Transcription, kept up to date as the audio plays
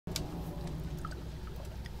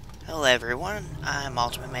Hello everyone, I'm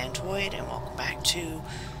Ultimate Mantoid, and welcome back to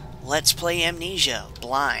Let's Play Amnesia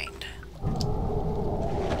Blind.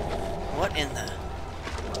 What in the...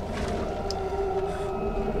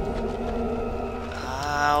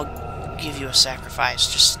 I'll give you a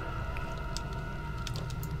sacrifice, just...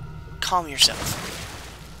 calm yourself.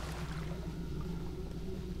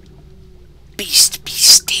 Beast, be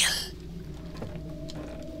still.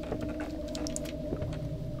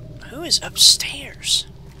 Who is upstairs?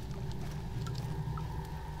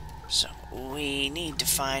 So, we need to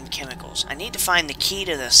find chemicals. I need to find the key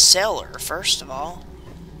to the cellar, first of all.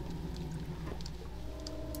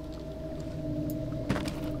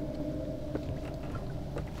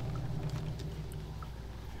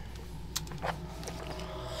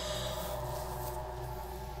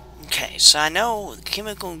 Okay, so I know the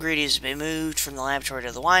chemical ingredients have been moved from the laboratory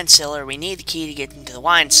to the wine cellar. We need the key to get into the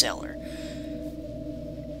wine cellar.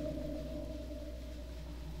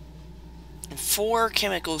 And 4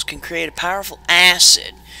 chemicals can create a powerful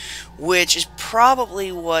acid, which is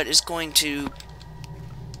probably what is going to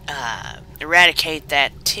eradicate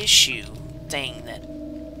that tissue thing that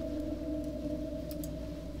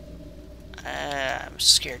I'm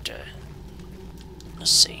scared to...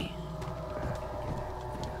 Let's see.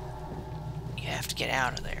 You have to get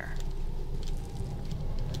out of there.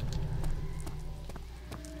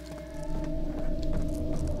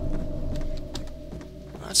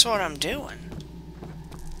 That's what I'm doing.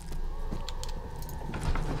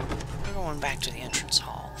 We're going back to the entrance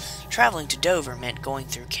hall. Traveling to Dover meant going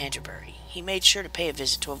through Canterbury. He made sure to pay a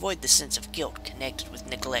visit to avoid the sense of guilt connected with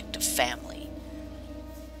neglect of family.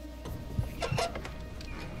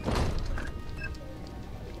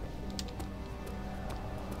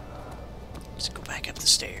 Let's go back up the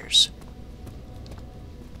stairs.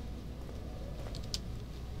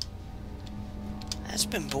 That's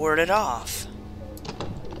been boarded off.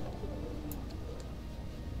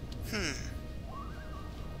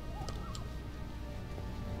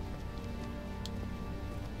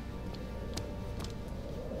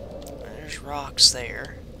 There's rocks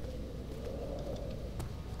there.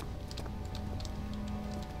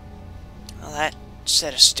 Well, that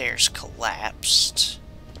set of stairs collapsed.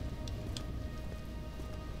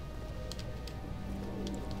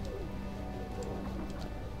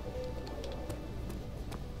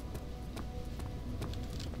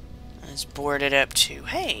 It's boarded up too.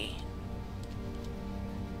 Hey!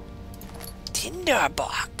 Tinder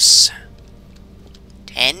box.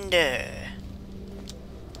 Tender.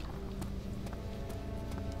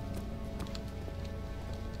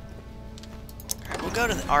 Alright, we'll go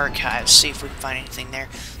to the archives, see if we can find anything there.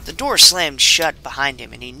 The door slammed shut behind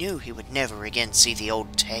him, and he knew he would never again see the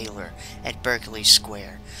old tailor at Berkeley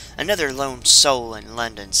Square. Another lone soul in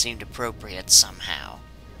London seemed appropriate somehow.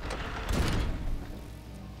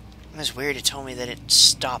 It was weird, it told me that it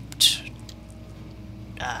stopped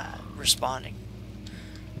responding.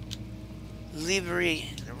 Libri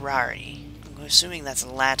rarity. I'm assuming that's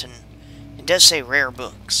Latin. It does say rare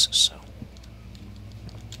books, so.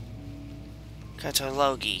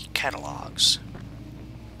 Catalogi, catalogs.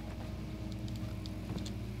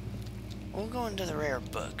 We'll go into the rare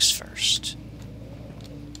books first.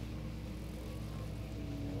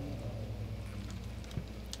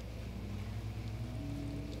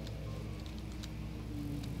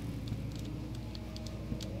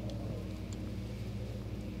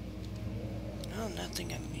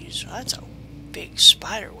 Nothing unusual. That's a big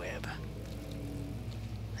spider web.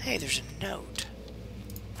 Hey, there's a note.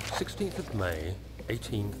 16th of May,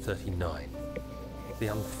 1839. The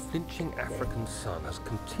unflinching African sun has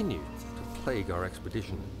continued to plague our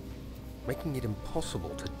expedition, making it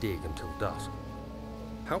impossible to dig until dusk.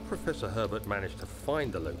 How Professor Herbert managed to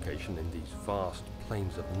find the location in these vast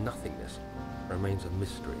plains of nothingness remains a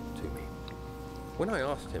mystery to me. When I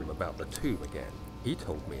asked him about the tomb again, he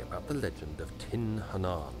told me about the legend of Tin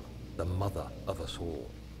Hanan, the mother of us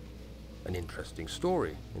all. An interesting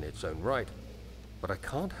story in its own right, but I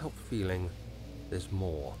can't help feeling there's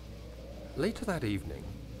more. Later that evening,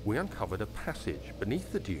 we uncovered a passage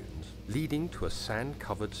beneath the dunes leading to a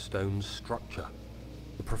sand-covered stone structure.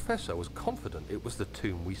 The professor was confident it was the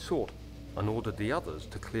tomb we sought and ordered the others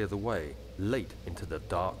to clear the way late into the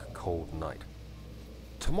dark, cold night.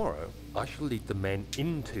 Tomorrow, I shall lead the men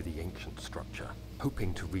into the ancient structure,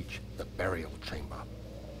 hoping to reach the burial chamber.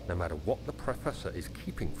 No matter what the professor is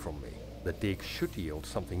keeping from me, the dig should yield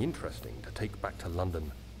something interesting to take back to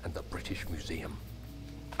London and the British Museum.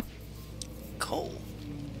 Cool.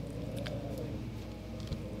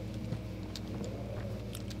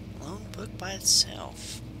 Lone book by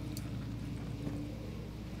itself.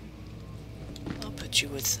 I'll put you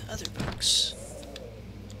with other books.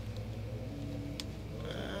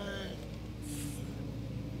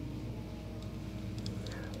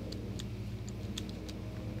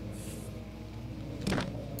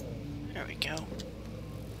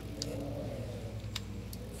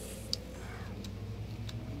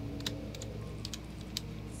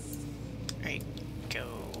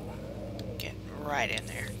 right in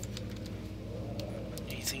there.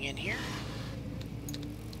 Anything in here?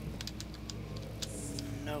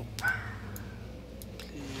 Nope.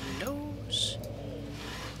 Close.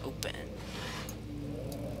 Open.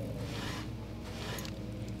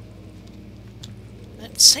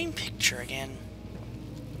 That same picture again.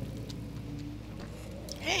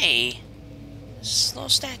 Hey! This little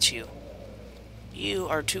statue. You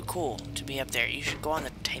are too cool to be up there. You should go on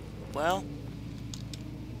the table. Well,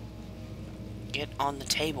 get on the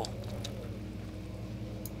table.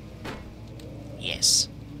 Yes.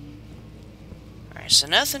 Alright, so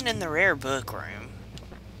nothing in the rare book room.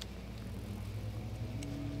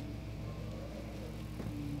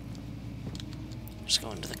 Let's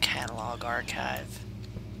go into the catalog archive.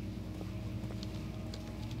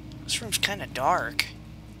 This room's kind of dark.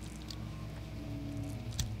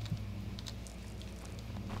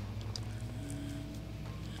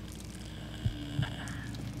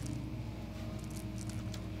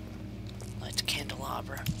 Light the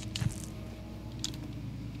candelabra.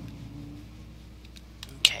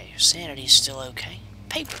 Okay, sanity's still okay.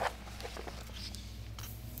 Paper.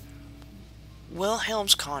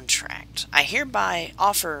 Wilhelm's contract. I hereby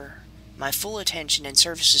offer my full attention and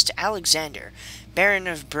services to Alexander, Baron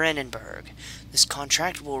of Brennenburg. This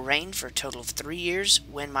contract will reign for a total of 3 years,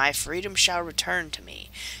 when my freedom shall return to me.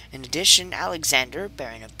 In addition, Alexander,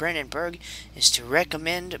 Baron of Brennenburg, is to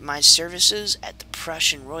recommend my services at the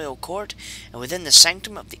Prussian royal court and within the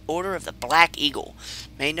sanctum of the Order of the Black Eagle.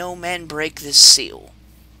 May no man break this seal.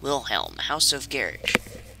 Wilhelm, House of Garrick.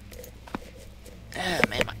 Ah,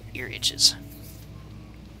 man, my ear itches.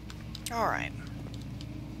 Alright.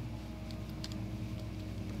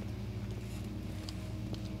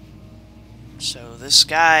 So this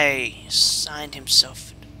guy signed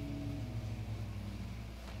himself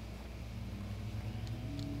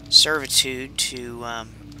servitude to, man,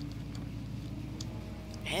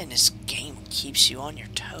 this game keeps you on your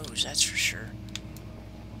toes, that's for sure.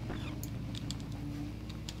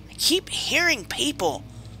 I keep hearing people.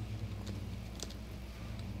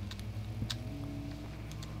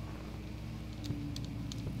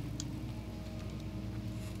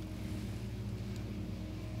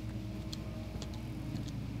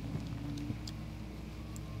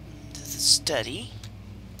 Study.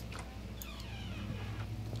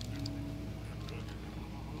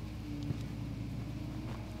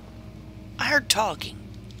 I heard talking.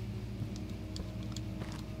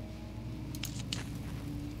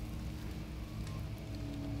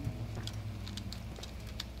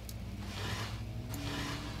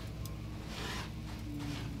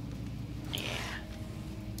 Yeah.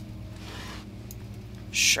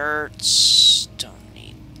 Shirts. Don't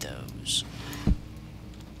need those.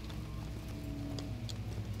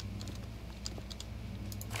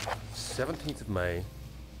 17th of May,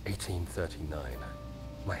 1839.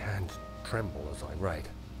 My hands tremble as I write.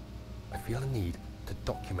 I feel a need to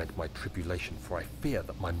document my tribulation, for I fear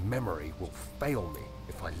that my memory will fail me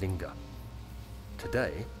if I linger.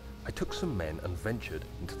 Today, I took some men and ventured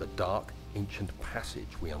into the dark, ancient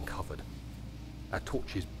passage we uncovered. Our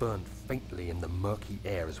torches burned faintly in the murky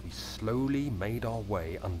air as we slowly made our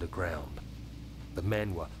way underground. The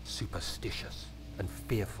men were superstitious and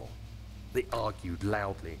fearful. They argued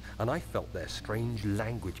loudly, and I felt their strange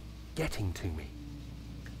language getting to me.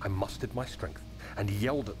 I mustered my strength and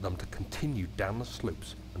yelled at them to continue down the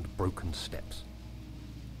slopes and broken steps.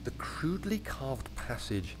 The crudely carved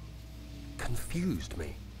passage confused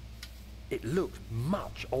me. It looked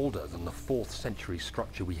much older than the 4th century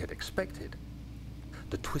structure we had expected.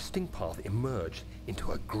 The twisting path emerged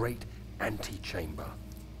into a great antechamber.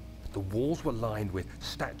 The walls were lined with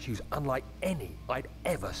statues unlike any I'd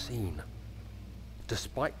ever seen.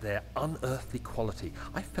 Despite their unearthly quality,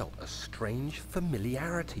 I felt a strange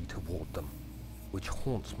familiarity toward them, which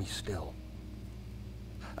haunts me still.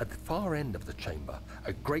 At the far end of the chamber,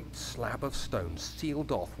 a great slab of stone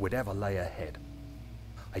sealed off whatever lay ahead.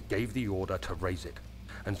 I gave the order to raise it,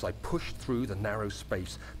 and as I pushed through the narrow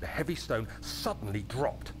space, the heavy stone suddenly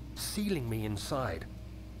dropped, sealing me inside.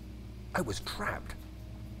 I was trapped.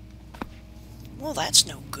 Well, that's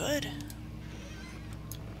no good.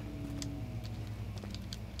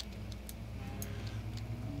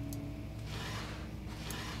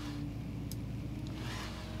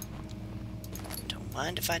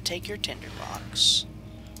 Mind if I take your tinderbox?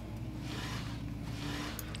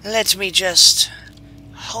 Let me just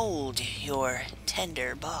hold your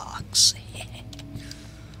tinderbox.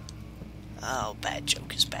 Oh, bad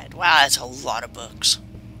joke is bad. Wow, that's a lot of books.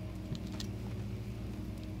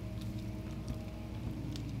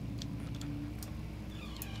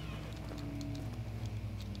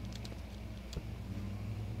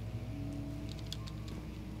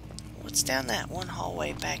 It's down that one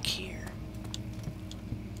hallway back here.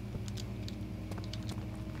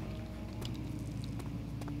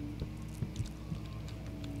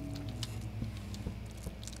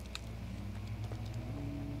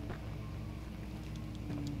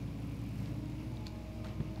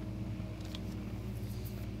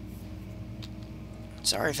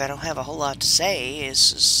 Sorry if I don't have a whole lot to say.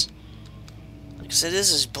 Like I said,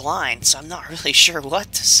 this is blind, so I'm not really sure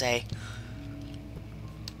what to say.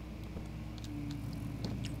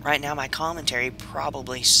 Right now, my commentary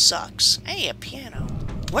probably sucks. Hey, a piano.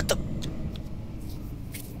 What the?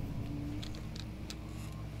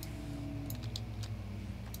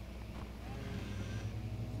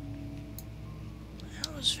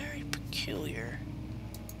 That was very peculiar.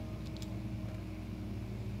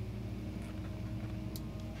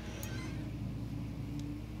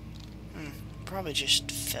 Probably just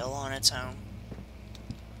fell on its own.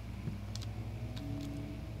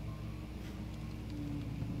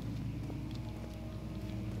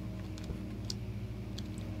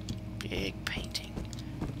 Big painting.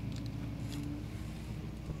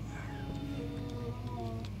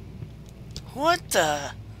 What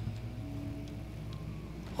the?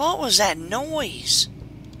 What was that noise?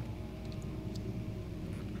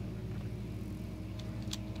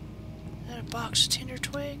 Box of tinder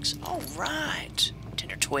twigs. All right,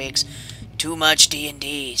 tinder twigs. Too much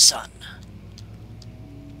D&D, son.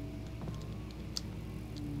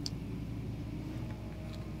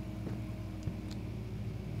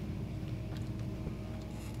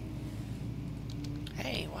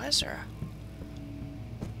 Hey, why is there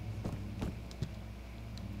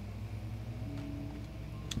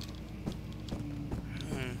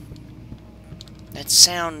That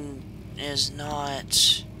sound is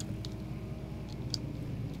not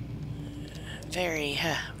very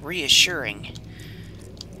reassuring.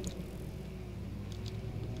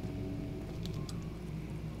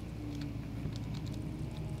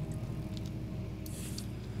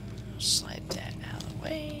 Slide that out of the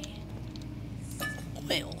way.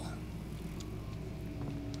 Oil.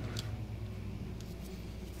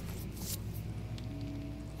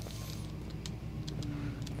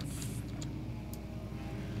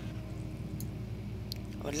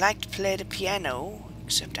 I would like to play the piano,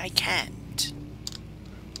 except I can't.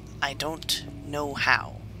 I don't know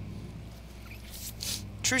how.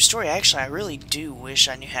 True story, actually, I really do wish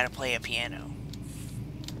I knew how to play a piano.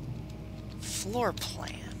 Floor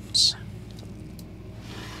plans.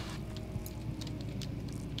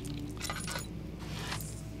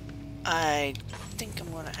 I think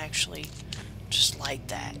I'm going to actually just light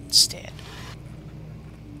that instead.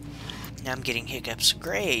 Now I'm getting hiccups.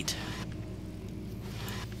 Great.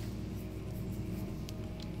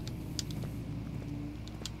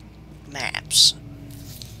 Maps.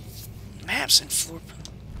 Maps and floor.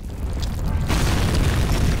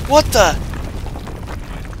 What the?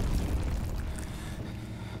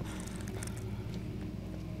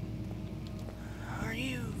 Are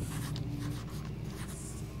you?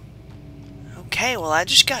 Okay, well, I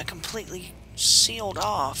just got completely sealed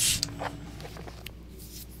off.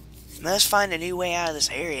 Let's find a new way out of this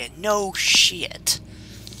area. No shit.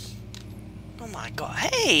 Oh my god.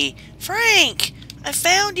 Hey, Frank! I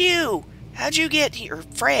found you! How'd you get here?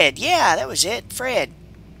 Fred. Yeah, that was it. Fred.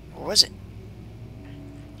 Or was it?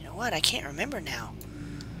 You know what? I can't remember now.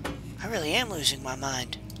 I really am losing my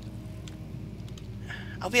mind.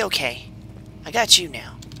 I'll be okay. I got you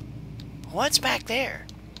now. What's back there?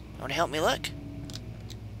 You want to help me look?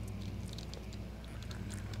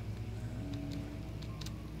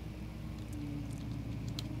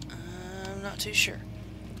 I'm not too sure.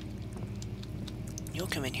 You'll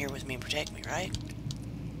come in here with me and protect me, right?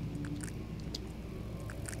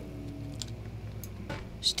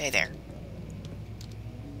 Stay there.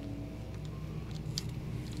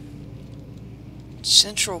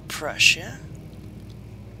 Central Prussia.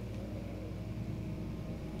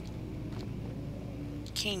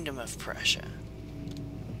 Kingdom of Prussia.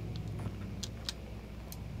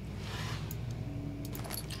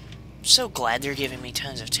 I'm so glad they're giving me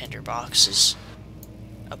tons of tinder boxes.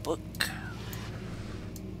 A book.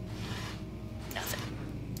 Nothing.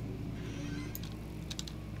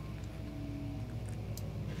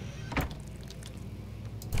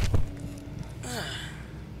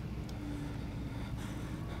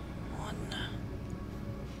 One.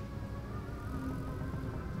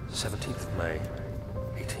 17th of May,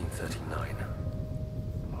 1839.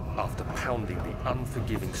 After pounding the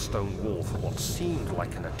unforgiving stone wall for what seemed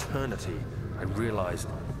like an eternity, I realized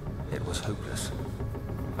it was hopeless.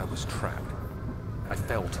 I was trapped. I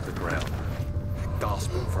fell to the ground,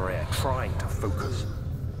 gasping for air, trying to focus.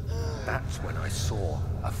 That's when I saw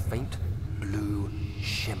a faint blue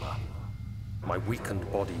shimmer. My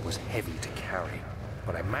weakened body was heavy to carry,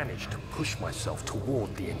 but I managed to push myself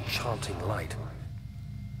toward the enchanting light.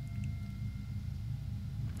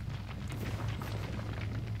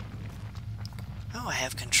 Oh, I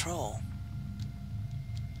have control.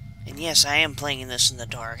 And yes, I am playing this in the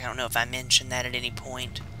dark. I don't know if I mentioned that at any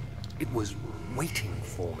point. It was waiting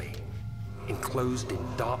for me. Enclosed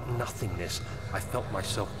in dark nothingness, I felt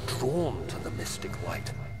myself drawn to the mystic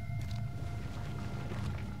light.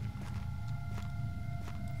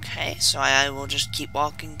 Okay, so I will just keep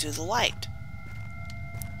walking to the light.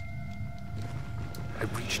 I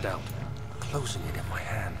reached out, closing it in my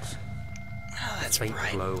hands. Oh, that's A faint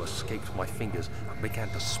bright. glow escaped my fingers and began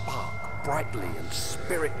to spark brightly and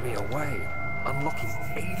spirit me away, unlocking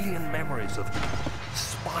alien memories of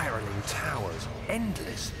spiraling towers,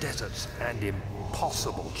 endless deserts, and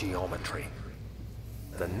impossible geometry.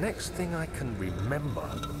 The next thing I can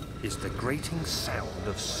remember is the grating sound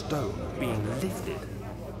of stone being lifted,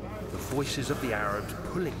 the voices of the Arabs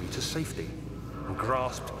pulling me to safety, and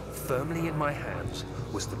grasped firmly in my hands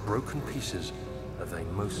was the broken pieces of a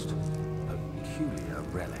most peculiar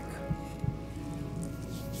relic.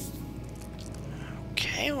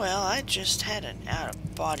 Okay, well, I just had an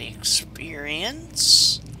out-of-body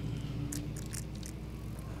experience.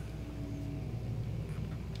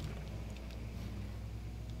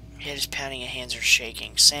 Head is pounding and hands are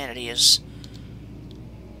shaking. Sanity is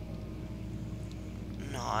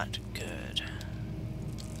not good.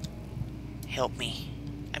 Help me.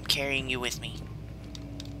 I'm carrying you with me.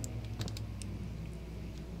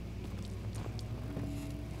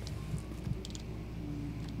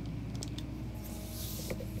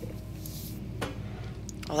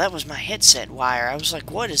 Oh, that was my headset wire. I was like,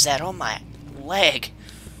 what is that on my leg?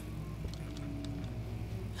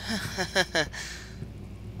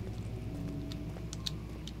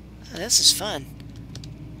 Oh, this is fun.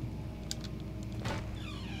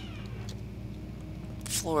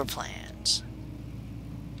 Floor plans.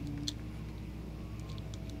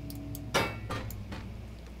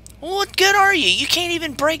 Well, what good are you? You can't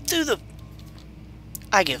even break through the...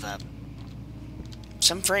 I give up.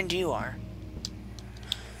 Some friend you are.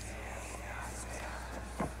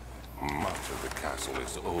 Much of the castle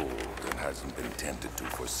is old and hasn't been tended to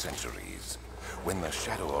for centuries. When the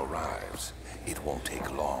shadow arrives, it won't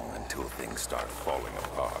take long until things start falling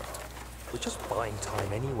apart. We're just buying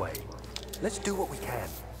time anyway. Let's do what we can.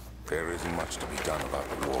 There isn't much to be done about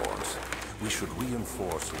the walls. We should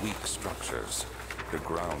reinforce weak structures. The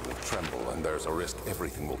ground will tremble and there's a risk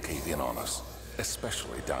everything will cave in on us,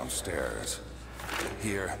 especially downstairs.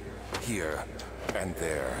 Here, and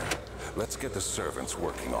there. Let's get the servants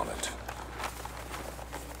working on it.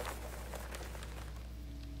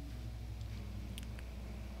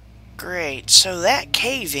 Great, so that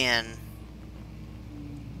cave-in...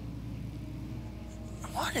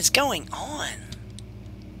 What is going on?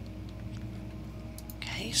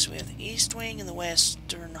 Okay, so we have the east wing and the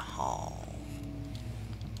western hall.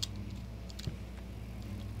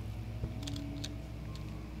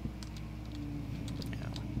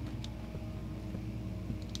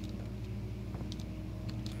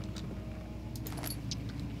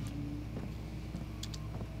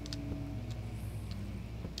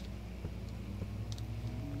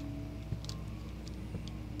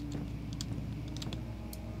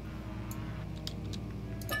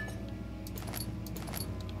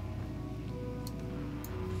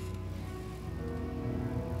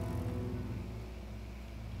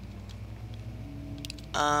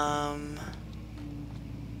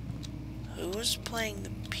 Who was playing the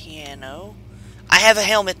piano? I have a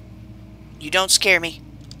helmet. You don't scare me.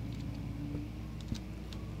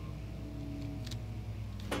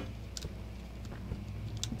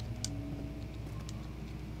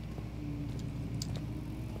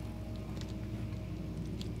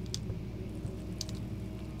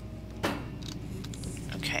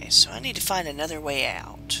 Okay, so I need to find another way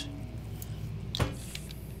out.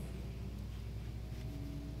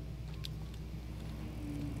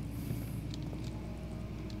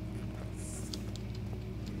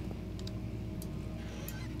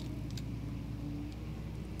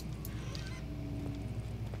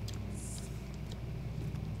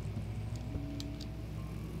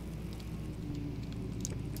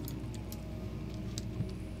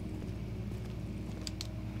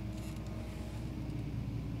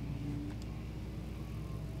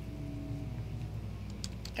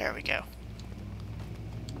 There we go.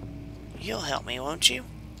 You'll help me, won't you?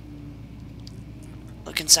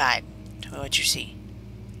 Look inside. Tell me what you see.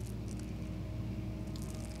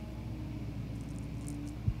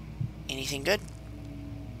 Anything good?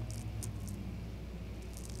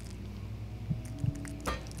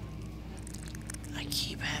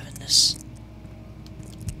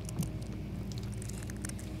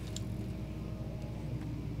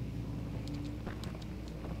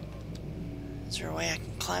 Is there a way I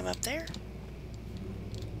can climb up there?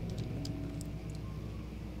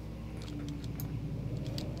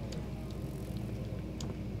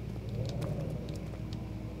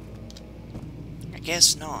 I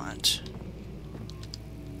guess not.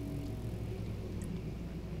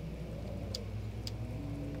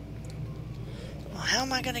 Well, how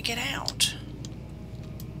am I gonna get out?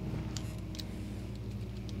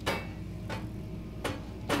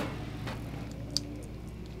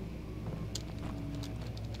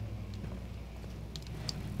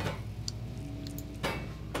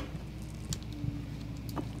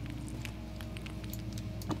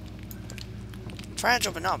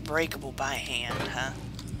 Fragile but not breakable by hand, huh?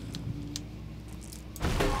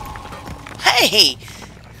 Hey!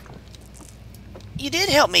 You did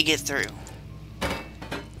help me get through.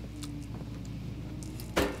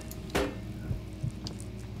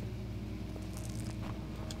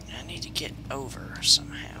 I need to get over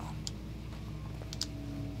somehow.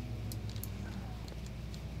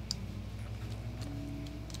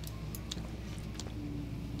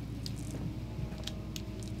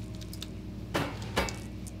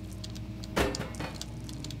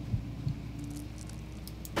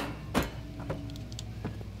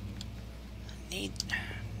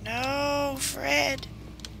 No, Fred.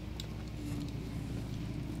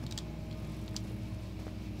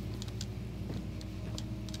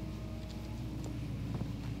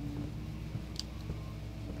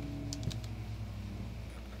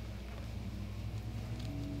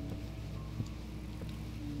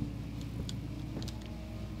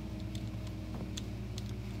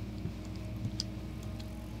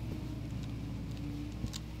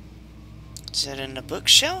 Is it in the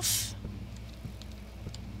bookshelf?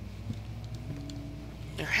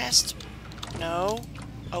 There has to... No.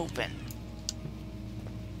 Open.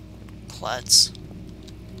 Klutz.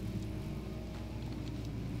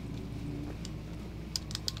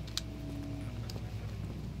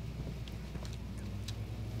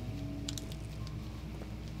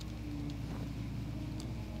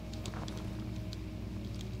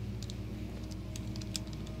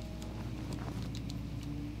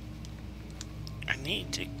 I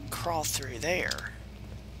need to crawl through there.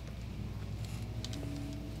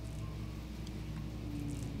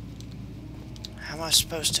 How am I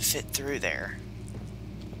supposed to fit through there?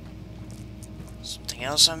 Something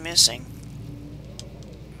else I'm missing?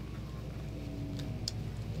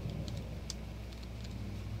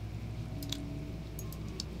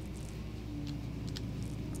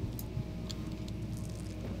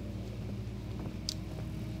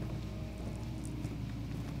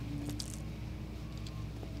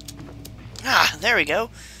 Ah, there we go.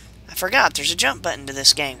 I forgot there's a jump button to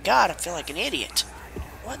this game. God, I feel like an idiot.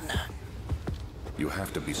 What in the... You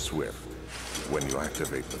have to be swift when you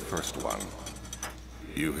activate the first one.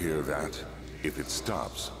 You hear that? If it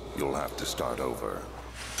stops, you'll have to start over.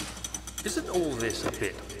 Isn't all this a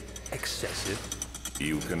bit excessive?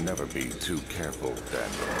 You can never be too careful,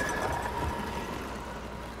 Daniel.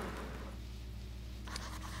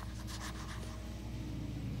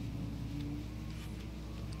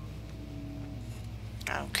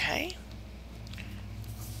 Okay.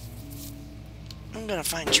 I'm gonna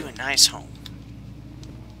find you a nice home.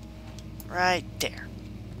 Right there.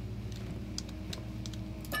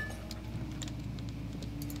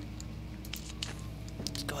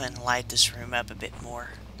 Let's go ahead and light this room up a bit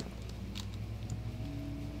more.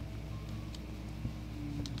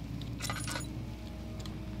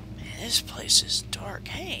 Man, this place is dark.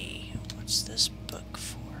 Hey, what's this book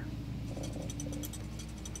for?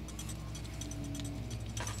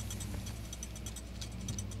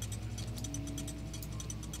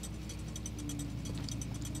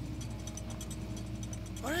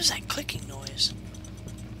 What is that clicking noise?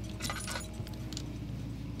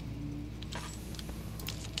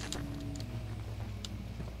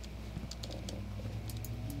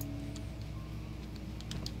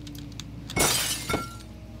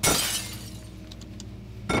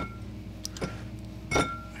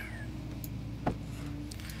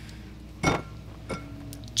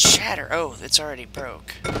 Chatter. Oh, it's already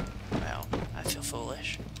broke. Well, I feel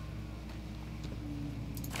foolish.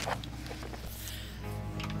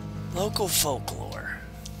 Local folklore.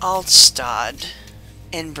 Altstadt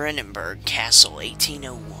and Brandenburg Castle,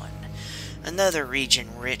 1801. Another region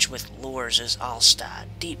rich with lores is Altstadt,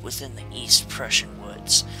 deep within the East Prussian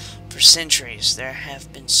woods. For centuries, there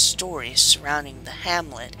have been stories surrounding the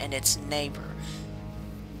hamlet and its neighbor,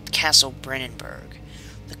 Castle Brandenburg.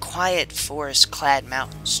 The quiet forest-clad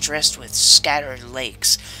mountains, dressed with scattered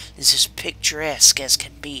lakes, is as picturesque as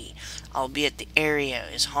can be, albeit the area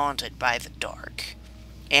is haunted by the dark.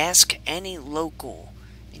 Ask any local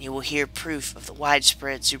and you will hear proof of the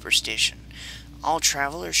widespread superstition. All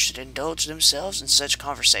travelers should indulge themselves in such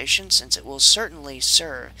conversation, since it will certainly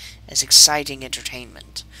serve as exciting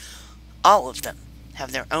entertainment. All of them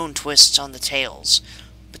have their own twists on the tales,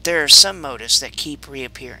 but there are some motives that keep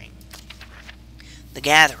reappearing. The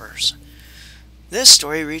Gatherers. This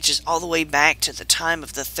story reaches all the way back to the time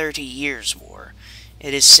of the 30 Years' War.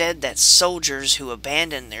 It is said that soldiers who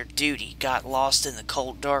abandoned their duty got lost in the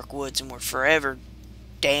cold, dark woods and were forever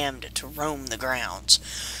damned to roam the grounds.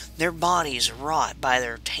 Their bodies, wrought by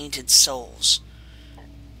their tainted souls,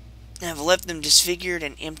 have left them disfigured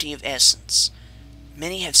and empty of essence.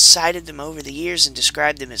 Many have cited them over the years and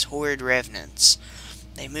described them as horrid revenants.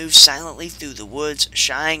 They move silently through the woods,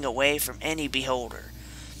 shying away from any beholder.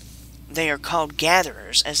 They are called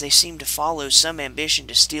gatherers, as they seem to follow some ambition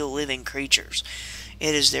to steal living creatures.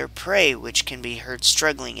 It is their prey which can be heard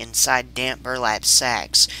struggling inside damp burlap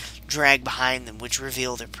sacks, dragged behind them, which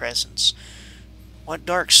reveal their presence. What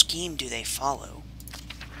dark scheme do they follow?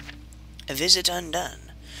 A visit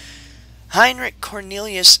undone. Heinrich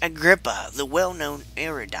Cornelius Agrippa, the well-known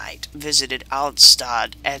erudite, visited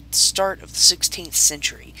Altstadt at the start of the 16th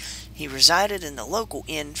century. He resided in the local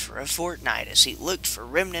inn for a fortnight as he looked for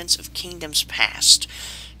remnants of kingdoms past.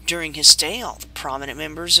 During his stay, all the prominent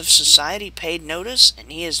members of society paid notice, and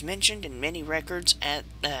he is mentioned in many records of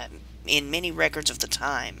the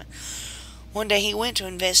time. One day he went to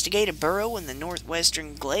investigate a burrow in the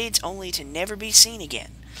northwestern glades, only to never be seen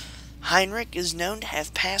again. Heinrich is known to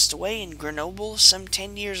have passed away in Grenoble some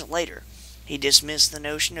 10 years later. He dismissed the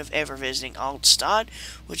notion of ever visiting Altstadt,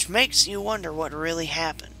 which makes you wonder what really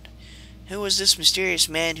happened. Who was this mysterious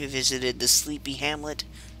man who visited the sleepy hamlet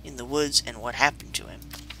in the woods, and what happened to him?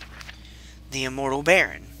 The Immortal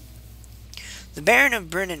Baron. The Baron of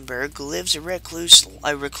Brennenburg lives a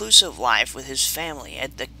reclusive life with his family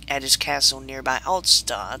at his castle nearby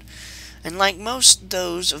Altstadt, and like most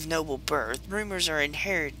those of noble birth, rumors are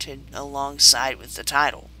inherited alongside with the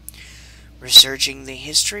title. Researching the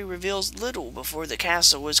history reveals little before the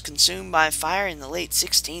castle was consumed by fire in the late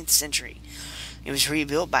 16th century. It was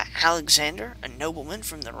rebuilt by Alexander, a nobleman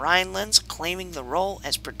from the Rhinelands, claiming the role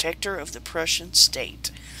as protector of the Prussian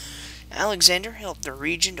state. Alexander helped the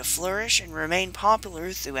region to flourish and remain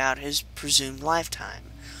popular throughout his presumed lifetime.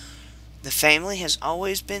 The family has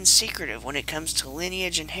always been secretive when it comes to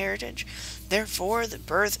lineage and heritage. Therefore, the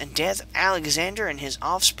birth and death of Alexander and his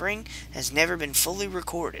offspring has never been fully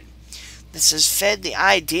recorded. This has fed the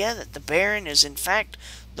idea that the Baron is in fact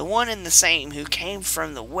the one and the same who came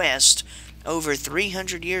from the west over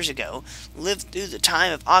 300 years ago, lived through the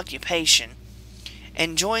time of occupation,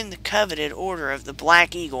 and joined the coveted Order of the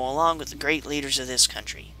Black Eagle along with the great leaders of this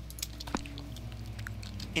country.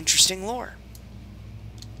 Interesting lore.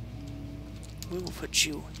 We will put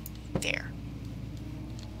you there.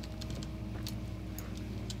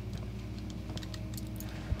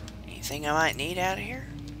 Anything I might need out of here?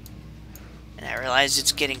 And I realize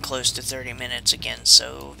it's getting close to 30 minutes again,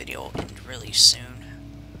 so video will end really soon.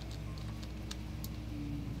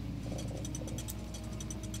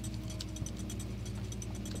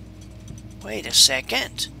 Wait a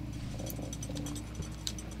second.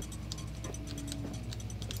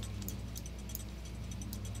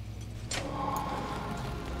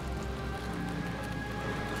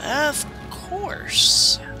 Of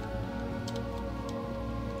course.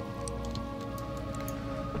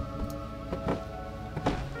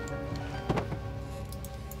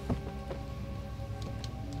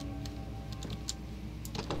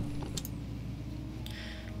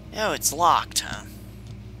 Oh, it's locked, huh?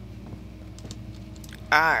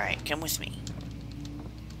 Alright, come with me.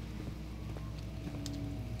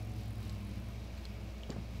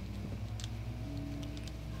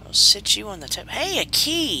 I'll sit you on the top. Hey, a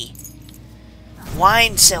key!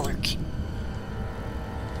 Wine cellar key.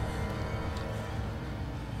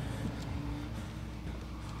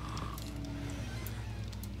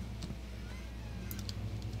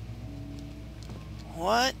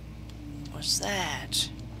 What was that?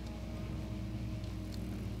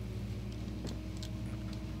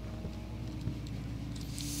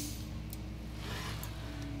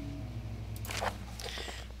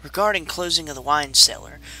 Regarding closing of the wine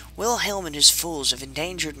cellar, Wilhelm and his fools have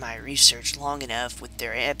endangered my research long enough with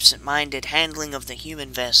their absent-minded handling of the human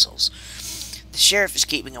vessels. The sheriff is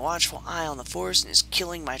keeping a watchful eye on the force and is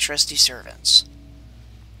killing my trusty servants.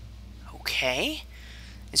 Okay.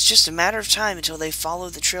 It's just a matter of time until they follow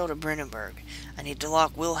the trail to Brennenburg. I need to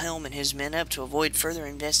lock Wilhelm and his men up to avoid further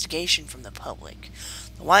investigation from the public.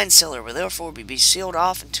 The wine cellar will therefore be sealed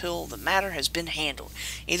off until the matter has been handled.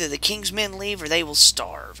 Either the king's men leave or they will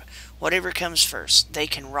starve. Whatever comes first, they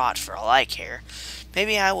can rot for all I care.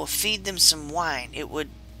 Maybe I will feed them some wine. It would,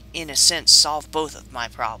 in a sense, solve both of my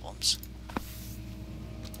problems.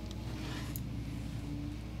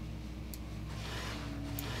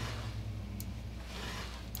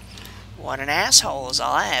 What an asshole is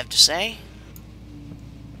all I have to say.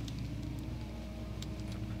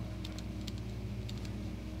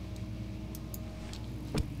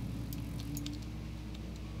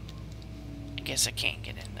 I guess I can't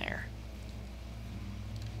get in there.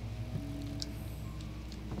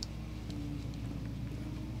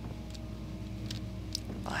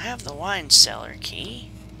 I have the wine cellar key.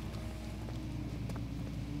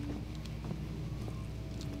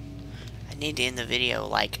 I need to end the video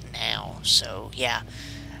like now, so yeah.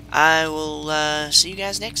 I will see you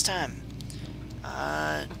guys next time.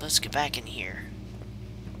 Let's get back in here.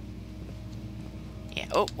 Yeah,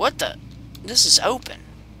 oh, what the? This is open.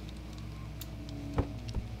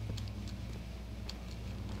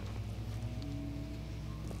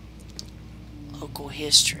 Local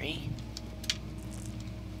history.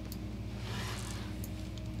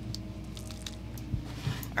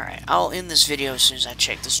 Alright, I'll end this video as soon as I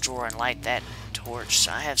check this drawer and light that torch,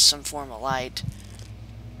 so I have some form of light.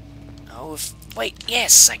 Oh, wait,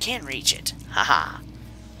 yes, I can reach it. Haha.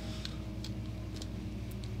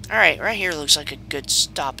 Alright, right here looks like a good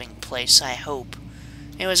stopping place, I hope.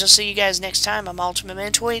 Anyways, I'll see you guys next time. I'm Ultimate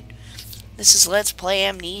Mentoid. This is Let's Play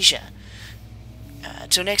Amnesia.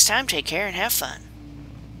 Till next time, take care and have fun.